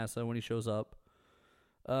taking up NASA when he shows up.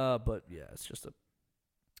 But, yeah, it's just a...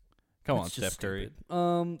 Come on, Steph Curry.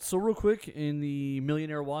 So real quick, in the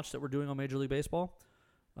Millionaire Watch that we're doing on Major League Baseball,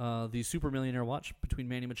 the Super Millionaire Watch between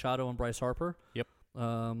Manny Machado and Bryce Harper. Yep.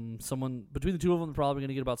 Someone between the two of them, they're probably going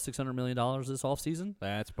to get about $600 million this offseason.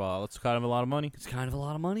 That's kind of a lot of money. It's kind of a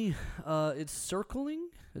lot of money. It's circling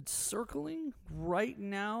right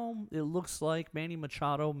now. It looks like Manny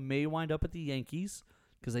Machado may wind up at the Yankees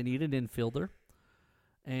because they need an infielder.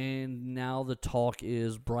 And now the talk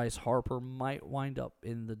is Bryce Harper might wind up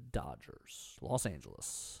in the Dodgers, Los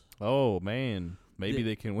Angeles. Oh man, maybe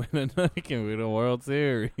they can win a World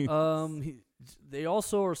Series. They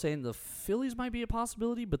also are saying the Phillies might be a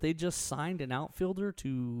possibility, but they just signed an outfielder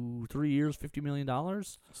to 3 years, $50 million.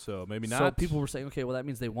 So maybe not. So people were saying, okay, well that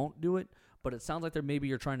means they won't do it. But it sounds like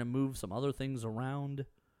you're trying to move some other things around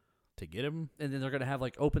to get him, and then they're going to have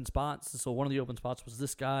like open spots. So one of the open spots was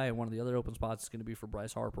this guy, and one of the other open spots is going to be for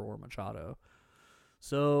Bryce Harper or Machado.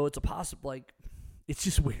 So it's a possible, like, it's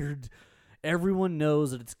just weird. Everyone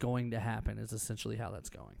knows that it's going to happen. Is essentially how that's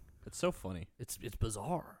going. It's so funny. It's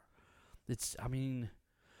bizarre.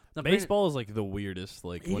 Baseball is like the weirdest,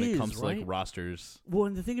 like when it comes to like rosters. Well,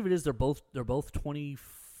 and the thing of it is, they're both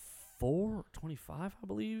 24, 25, I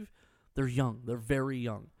believe. They're young. They're very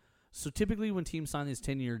young. So typically, when teams sign these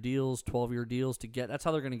 10-year deals, 12-year deals that's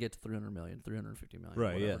how they're going to get to $300 million, $350 million,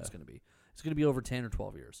 right? Whatever it's going to be. It's going to be over 10 or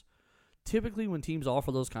 12 years. Typically, when teams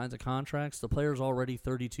offer those kinds of contracts, the player's already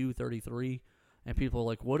 32, 33. And people are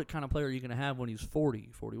like, what kind of player are you going to have when he's 40,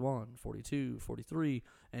 41, 42, 43?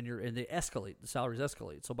 And they escalate. The salaries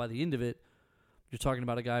escalate. So by the end of it, you're talking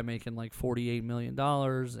about a guy making like $48 million,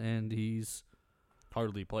 and he's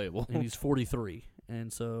hardly playable. And he's 43.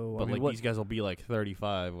 And so, but these guys will be like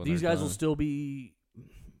 35. When these guys will still be,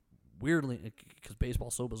 weirdly, because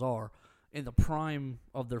baseball's so bizarre, in the prime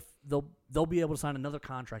of their, they'll be able to sign another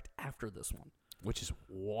contract after this one. Which is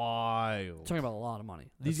wild. Talking about a lot of money.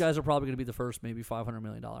 These guys are probably going to be the first maybe $500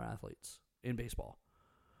 million athletes in baseball.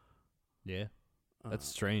 Yeah. That's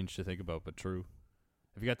strange to think about, but true.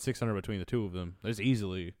 If you got 600 between the two of them, there's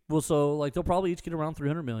easily. Well, so like they'll probably each get around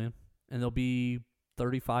 $300 million, and they'll be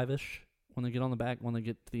 35-ish when they get on the back, when they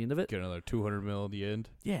get to the end of it. Get another $200 million at the end.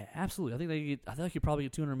 Yeah, absolutely. I think you probably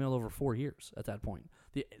get $200 million over 4 years at that point.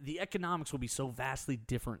 The economics will be so vastly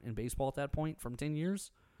different in baseball at that point from 10 years.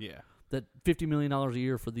 Yeah. That $50 million a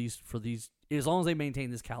year for these, as long as they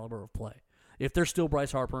maintain this caliber of play. If they're still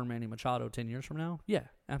Bryce Harper and Manny Machado 10 years from now, yeah,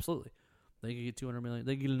 absolutely. They could get $200 million.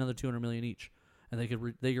 They could get another $200 million each, and they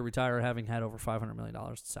could retire having had over $500 million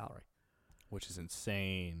in salary, which is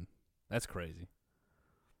insane. That's crazy.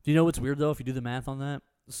 Do you know what's weird though? If you do the math on that,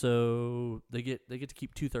 so they get to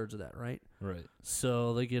keep 2/3 of that, right? Right.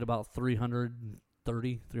 So they get about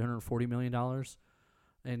 $340 million,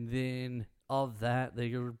 and then of that,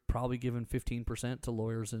 they are probably giving 15% to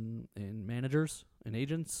lawyers and managers and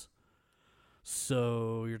agents.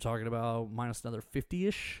 So you're talking about minus another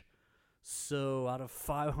 50-ish. So out of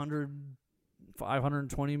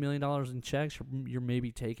 $520 million in checks, you're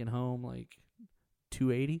maybe taking home like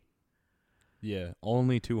 $280. Yeah,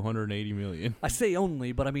 only $280 million. I say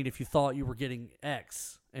only, but I mean if you thought you were getting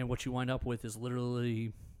X and what you wind up with is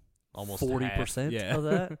literally almost 40% of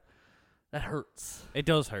that. That hurts. It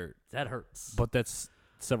does hurt. That hurts. But that's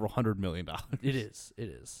several $100 million. It is.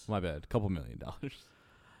 My bad. $2 million.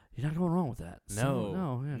 You're not going wrong with that.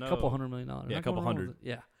 No. A couple $100 million. Yeah, a couple hundred.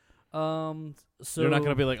 Yeah. So So you're not going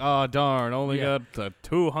to be like, oh, darn, only got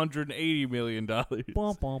 $280 million.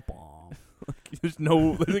 Bum, bum, bum. There's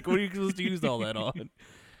no like, what are you supposed to use all that on?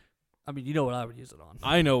 I mean, you know what I would use it on.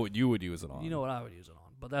 I know what you would use it on. You know what I would use it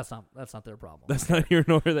on, but that's not their problem. That's not here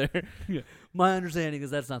nor there. My understanding is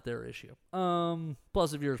that's not their issue.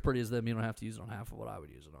 Plus, if you're as pretty as them, you don't have to use it on half of what I would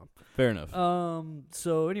use it on. Fair enough.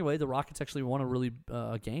 So anyway, the Rockets actually won a really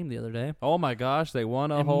game the other day. Oh my gosh, they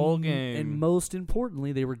won a whole game. And most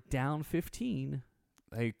importantly, they were down 15.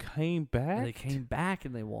 They came back? And they came back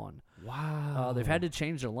and they won. Wow. They've had to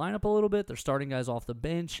change their lineup a little bit. They're starting guys off the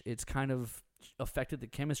bench. It's kind of affected the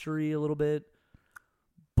chemistry a little bit.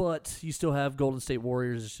 But you still have Golden State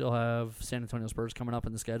Warriors. You still have San Antonio Spurs coming up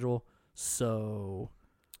in the schedule. So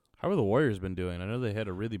how have the Warriors been doing? I know they had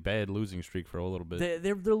a really bad losing streak for a little bit.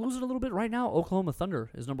 they're losing a little bit right now. Oklahoma Thunder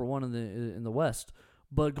is number one in the West.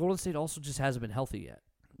 But Golden State also just hasn't been healthy yet.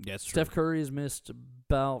 Yes, Steph Curry has missed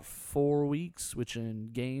about 4 weeks, which in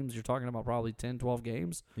games, you're talking about probably 10, 12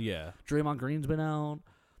 games. Yeah. Draymond Green's been out.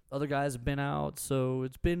 Other guys have been out. So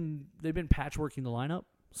they've been patchworking the lineup.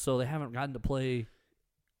 So they haven't gotten to play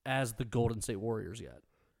as the Golden State Warriors yet.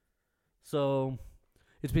 So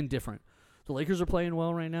it's been different. The Lakers are playing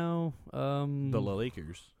well right now. The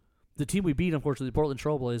Lakers. The team we beat, unfortunately, the Portland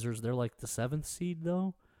Trail Blazers, they're like the 7th seed,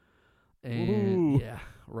 though. And Ooh. yeah,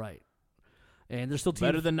 right. And there's still teams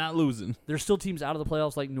Better than not losing. There's still teams out of the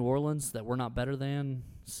playoffs like New Orleans that we're not better than.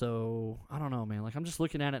 So I don't know, man. Like I'm just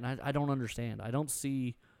looking at it and I don't understand. I don't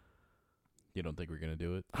see. You don't think we're gonna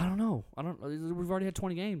do it? I don't know. We've already had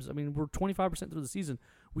 20 games. I mean, we're 25% through the season.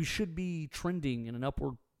 We should be trending in an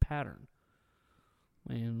upward pattern,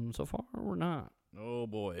 and so far we're not. Oh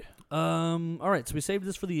boy. All right. So we saved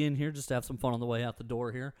this for the end here, just to have some fun on the way out the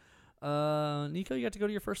door here. Nico, you got to go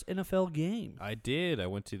to your first NFL game. I did. I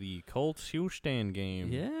went to the Colts Houston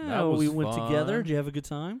game. Yeah, that was we went fun. together. Did you have a good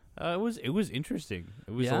time? It was interesting.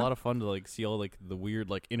 It was a Yeah? lot of fun to like see all like the weird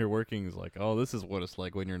like inner workings. Like, oh, this is what it's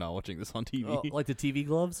like when you're not watching this on TV. Oh, like the TV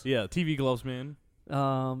gloves? Yeah, TV gloves, man.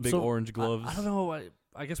 Big orange gloves. I don't know.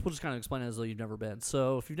 I guess we'll just kind of explain it as though you've never been.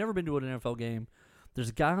 So if you've never been to an NFL game, there's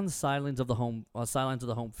a guy on the sidelines of the home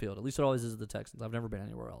field. At least it always is at the Texans. I've never been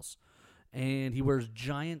anywhere else. And he wears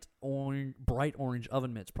giant bright orange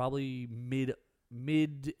oven mitts, probably mid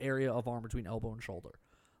area of arm between elbow and shoulder.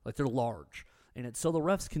 Like they're large. And it's so the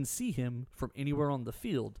refs can see him from anywhere on the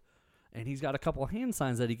field. And he's got a couple of hand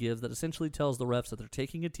signs that he gives that essentially tells the refs that they're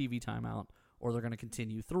taking a TV timeout or they're going to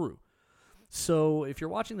continue through. So if you're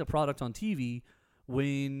watching the product on TV,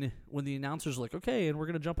 when the announcer's like, okay, and we're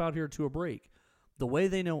going to jump out here to a break, the way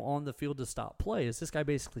they know on the field to stop play is this guy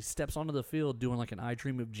basically steps onto the field doing like an I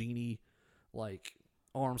Dream of Jeannie, like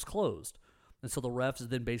arms closed. And so the refs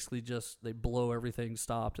then basically they blow everything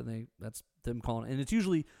stopped, and that's them calling. And it's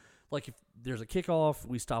usually like if there's a kickoff,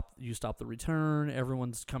 you stop the return,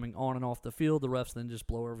 everyone's coming on and off the field, the refs then just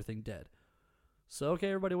blow everything dead. So, okay,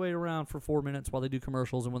 everybody wait around for 4 minutes while they do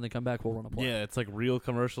commercials, and when they come back, we'll run a play. Yeah, it's like real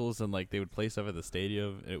commercials, and like they would play stuff at the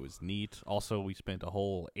stadium. It was neat. Also, we spent a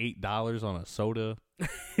whole $8 on a soda.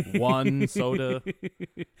 One soda.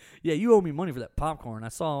 Yeah, you owe me money for that popcorn. I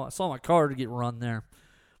saw my card get run there.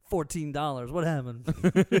 $14. What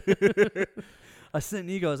happened? I sent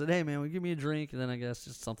Nico. I said, hey, man, will you give me a drink? And then I guess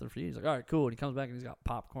just something for you. He's like, all right, cool. And he comes back, and he's got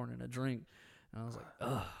popcorn and a drink. And I was like,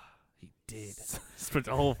 ugh. He did. Spent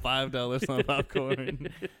a whole $5 on popcorn.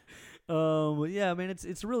 Yeah, man,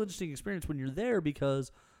 it's a real interesting experience when you're there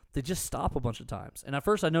because they just stop a bunch of times. And at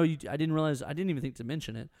first, I didn't realize, I didn't even think to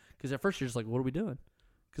mention it because at first you're just like, what are we doing?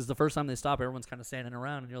 Because the first time they stop, everyone's kind of standing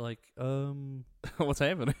around, and you're like, What's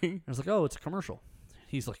happening? I was like, oh, it's a commercial.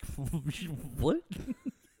 He's like, what?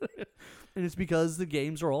 And it's because the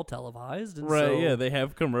games are all televised. And Right, so, yeah, they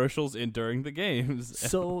have commercials during the games.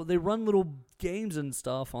 So they run little games and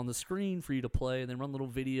stuff on the screen for you to play, and they run little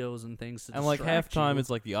videos and things to And like distract halftime, you. it's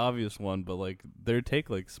like the obvious one, but like they take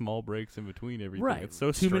like small breaks in between everything. Right. It's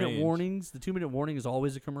so 2 minute strange. warnings. The 2 minute warning is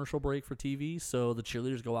always a commercial break for TV, so the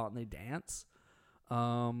cheerleaders go out and they dance.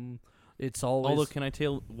 It's always. Although, can I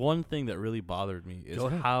tell one thing that really bothered me is Go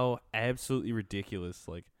ahead. how absolutely ridiculous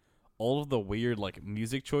like all of the weird like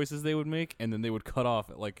music choices they would make, and then they would cut off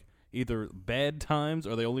at like either bad times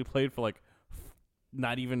or they only played for like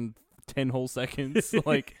not even 10 whole seconds.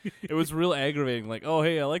 Like it was real aggravating. Like, oh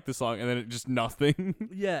hey, I like this song, and then it just nothing.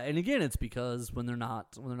 Yeah, and again, it's because when they're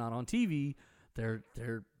not on TV, they're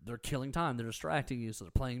killing time. They're distracting you, so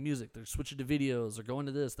they're playing music. They're switching to videos. They're going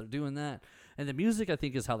to this. They're doing that. And the music, I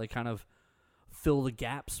think, is how they kind of fill the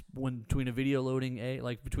gaps between a video loading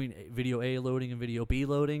between video A loading and video B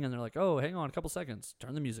loading. And they're like, oh, hang on, a couple seconds.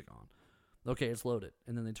 Turn the music on. Okay, it's loaded,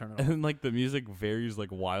 and then they turn it off. And like the music varies like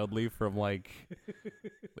wildly from like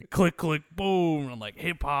click click boom and like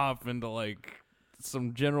hip hop into like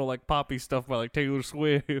some general like poppy stuff by like Taylor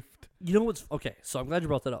Swift. You know what's okay? So I'm glad you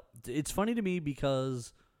brought that up. It's funny to me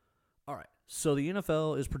because, all right, so the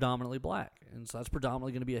NFL is predominantly black, and so that's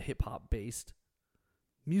predominantly going to be a hip hop based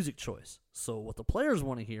music choice. So what the players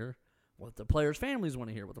want to hear, what the players' families want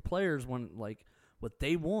to hear, what the players want, like what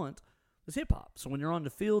they want, is hip hop. So when you're on the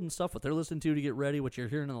field and stuff, what they're listening to get ready, what you're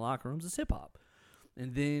hearing in the locker rooms is hip hop,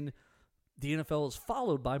 and then the NFL is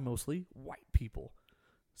followed by mostly white people,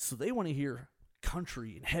 so they want to hear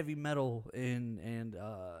country and heavy metal and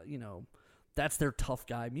you know, that's their tough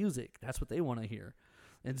guy music. That's what they want to hear.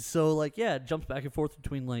 And so like, yeah, it jumps back and forth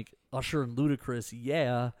between like Usher and Ludacris,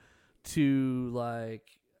 yeah, to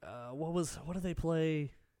like what do they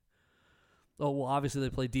play? Oh, well, obviously they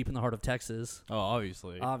play Deep in the Heart of Texas. Oh,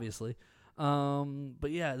 obviously.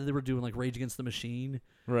 But yeah, they were doing like Rage Against the Machine.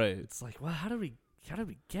 Right. It's like, well, how did we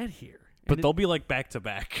get here? But they'll be like back to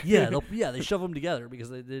back. Yeah, they shove them together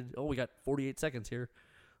because they did. Oh, we got 48 seconds here.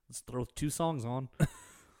 Let's throw 2 songs on.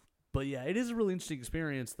 But yeah, it is a really interesting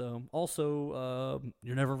experience, though. Also,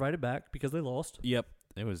 you're never invited back because they lost. Yep,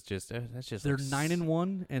 it was just that's just They're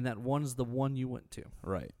 9-1, and that one's the one you went to.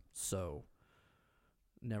 Right. So,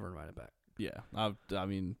 never invited back. Yeah, I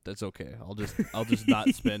mean that's okay. I'll just not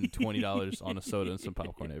spend $20 on a soda and some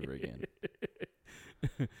popcorn ever again.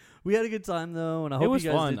 We had a good time though, and I It hope was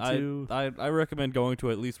you guys fun. did too. I recommend going to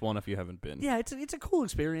at least one if you haven't been. Yeah, it's a cool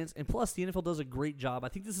experience, and plus the NFL does a great job. I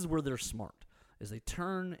think this is where they're smart, is they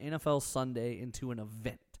turn NFL Sunday into an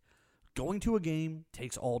event. Going to a game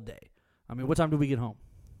takes all day. I mean, what time did we get home?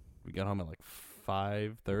 We got home at like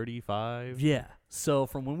 5:35. Yeah. So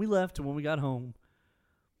from when we left to when we got home,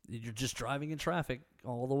 you're just driving in traffic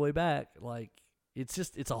all the way back. Like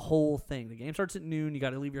it's a whole thing. The game starts at noon. You got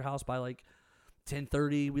to leave your house by like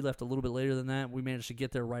 10:30. We left a little bit later than that. We managed to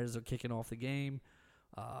get there right as they're kicking off the game.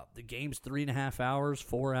 The game's 3.5 hours,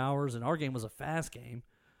 4 hours, and our game was a fast game.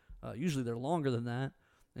 Usually they're longer than that.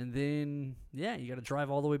 And then, yeah, you got to drive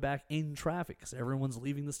all the way back in traffic because everyone's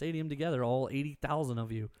leaving the stadium together, all 80,000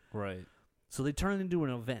 of you. Right. So they turn it into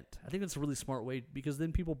an event. I think that's a really smart way because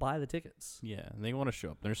then people buy the tickets. Yeah, and they want to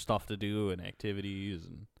show up. There's stuff to do and activities.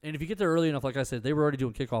 And if you get there early enough, like I said, they were already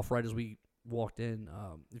doing kickoff right as we walked in.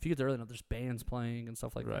 If you get there early enough, there's bands playing and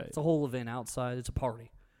stuff like that. It's a whole event outside. It's a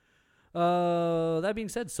party. That being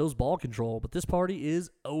said, so's ball control, but this party is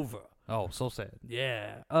over. Oh, so sad.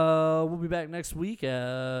 Yeah. We'll be back next week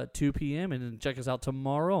at 2 p.m. and then check us out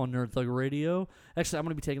tomorrow on Nerd Thug Radio. Actually, I'm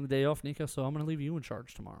going to be taking the day off, Nico, so I'm going to leave you in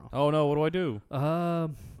charge tomorrow. Oh, no. What do I do?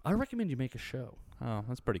 I recommend you make a show. Oh,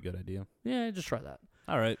 that's a pretty good idea. Yeah, just try that.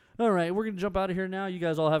 All right. All right, we're going to jump out of here now. You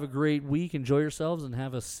guys all have a great week. Enjoy yourselves and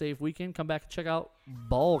have a safe weekend. Come back and check out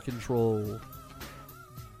Ball Control.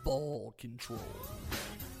 Ball Control.